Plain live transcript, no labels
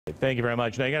Thank you very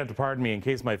much. Now, you're going to have to pardon me in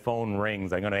case my phone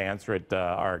rings. I'm going to answer it.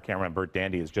 Our cameraman, Bert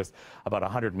Dandy, is just about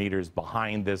 100 meters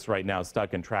behind this right now,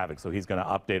 stuck in traffic. So he's going to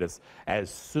update us as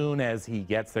soon as he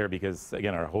gets there because,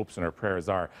 again, our hopes and our prayers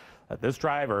are that this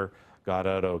driver got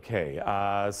out okay.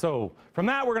 So from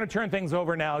that, we're going to turn things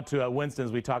over now to Winston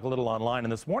as we talk a little online.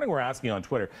 And this morning, we're asking on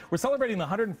Twitter. We're celebrating the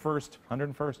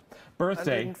 101st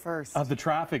birthday of the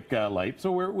traffic light.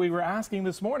 So we were asking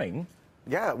this morning.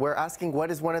 Yeah, we're asking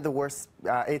what is one of the worst.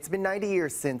 It's been 90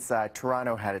 years since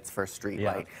Toronto had its first street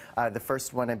light. The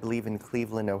first one, I believe, in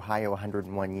Cleveland, Ohio,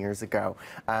 101 years ago.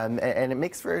 And it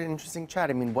makes for an interesting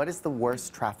chat. I mean, what is the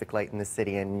worst traffic light in the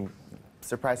city? And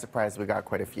surprise, surprise, we got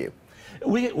quite a few.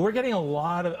 We're getting a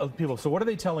lot of people. So what are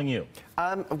they telling you?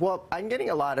 Well, I'm getting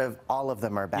a lot of all of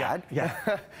them are bad.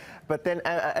 Yeah. But then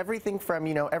everything from,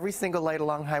 every single light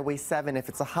along Highway 7, if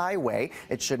it's a highway,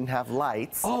 it shouldn't have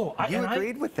lights. Oh, you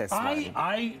agreed with this one.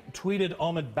 I tweeted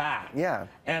Ahmed back. Yeah.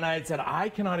 And I said, I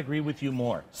cannot agree with you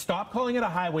more. Stop calling it a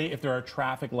highway if there are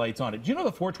traffic lights on it. Do you know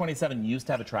the 427 used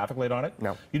to have a traffic light on it?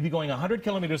 No. You'd be going 100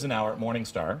 kilometers an hour at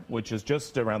Morningstar, which is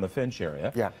just around the Finch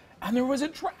area. Yeah. And there was a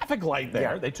traffic light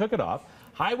there. Yeah. They took it off.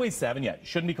 Highway 7,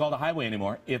 shouldn't be called a highway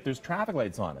anymore if there's traffic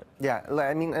lights on it. Yeah,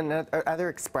 I mean, and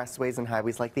other expressways and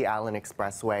highways like the Allen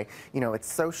Expressway,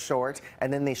 it's so short,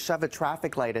 and then they shove a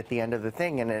traffic light at the end of the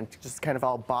thing, and it just kind of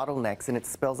all bottlenecks, and it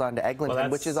spills onto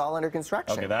Eglinton, which is all under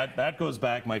construction. Okay, that goes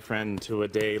back, my friend, to a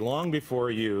day long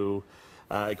before you.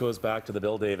 It goes back to the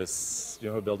Bill Davis. Do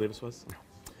you know who Bill Davis was? No.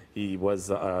 He was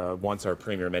once our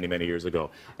premier many, many years ago.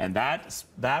 And that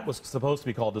was supposed to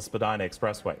be called the Spadina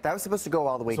Expressway. That was supposed to go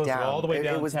all the way down. All the way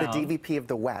downtown. It was the DVP of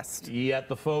the West. Yet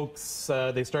the folks,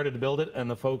 they started to build it,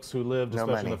 and the folks who lived,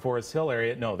 especially in the Forest Hill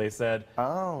area, no, they said,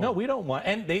 oh, no, we don't want,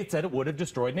 and they said it would have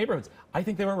destroyed neighborhoods. I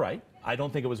think they were right. I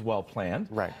don't think it was well planned.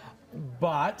 Right.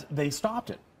 But they stopped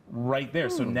it right there.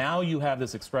 So now you have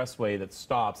this expressway that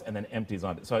stops and then empties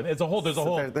on it. So it's a whole, there's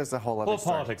a whole other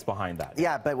politics behind that.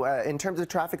 Yeah, but in terms of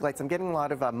traffic lights, I'm getting a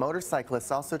lot of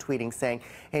motorcyclists also tweeting saying,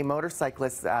 hey,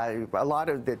 motorcyclists, a lot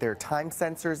of their time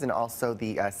sensors and also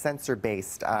the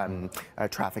sensor-based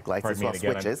traffic lights as well,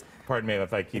 switches. Pardon me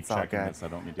if I keep checking this. I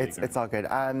don't mean to. It's all good.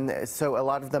 So a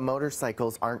lot of the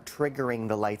motorcycles aren't triggering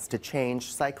the lights to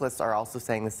change. Cyclists are also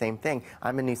saying the same thing.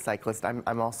 I'm a new cyclist.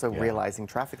 I'm also realizing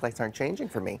traffic lights aren't changing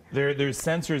for me. There's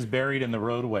sensors buried in the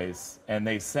roadways, and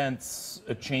they sense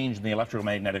a change in the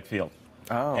electromagnetic field.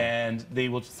 Oh. And they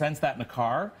will sense that in a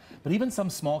car, but even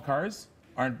some small cars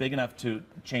aren't big enough to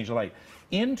change the light.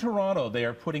 In Toronto, they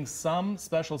are putting some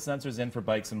special sensors in for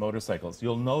bikes and motorcycles.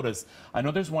 You'll notice, I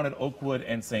know there's one at Oakwood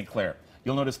and St. Clair.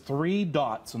 You'll notice 3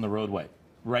 dots on the roadway,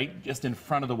 right just in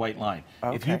front of the white line.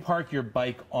 Okay. If you park your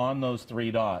bike on those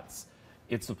 3 dots,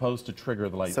 it's supposed to trigger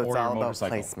the light, so or it's all your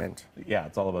motorcycle. About placement. Yeah,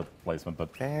 it's all about placement,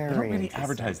 but they don't really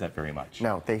advertise that very much.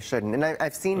 No, they shouldn't. And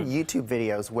I've seen YouTube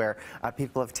videos where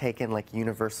people have taken like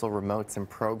universal remotes and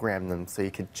programmed them so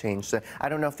you could change the. I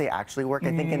don't know if they actually work.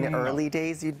 I think in the early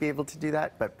days you'd be able to do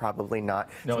that, but probably not.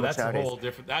 No, so that's a whole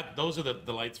different. Those are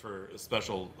the lights for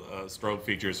special strobe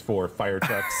features for fire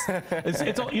trucks.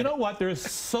 You know what? There's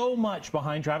so much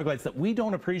behind traffic lights that we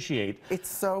don't appreciate. It's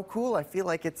so cool. I feel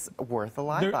like it's worth a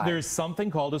live by. There's something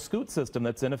called a scoot system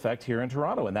that's in effect here in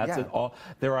Toronto, and that's it all.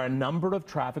 There are a number of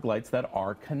traffic lights that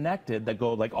are connected that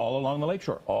go like all along the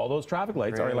lakeshore. All those traffic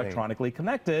lights are electronically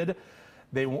connected.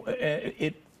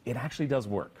 It actually does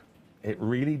work. It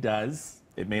really does.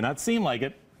 It may not seem like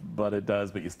it, but it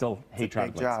does. But you still hate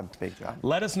traffic lights. Big job.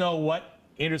 Let us know what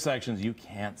intersections you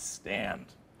can't stand.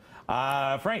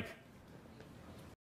 Frank.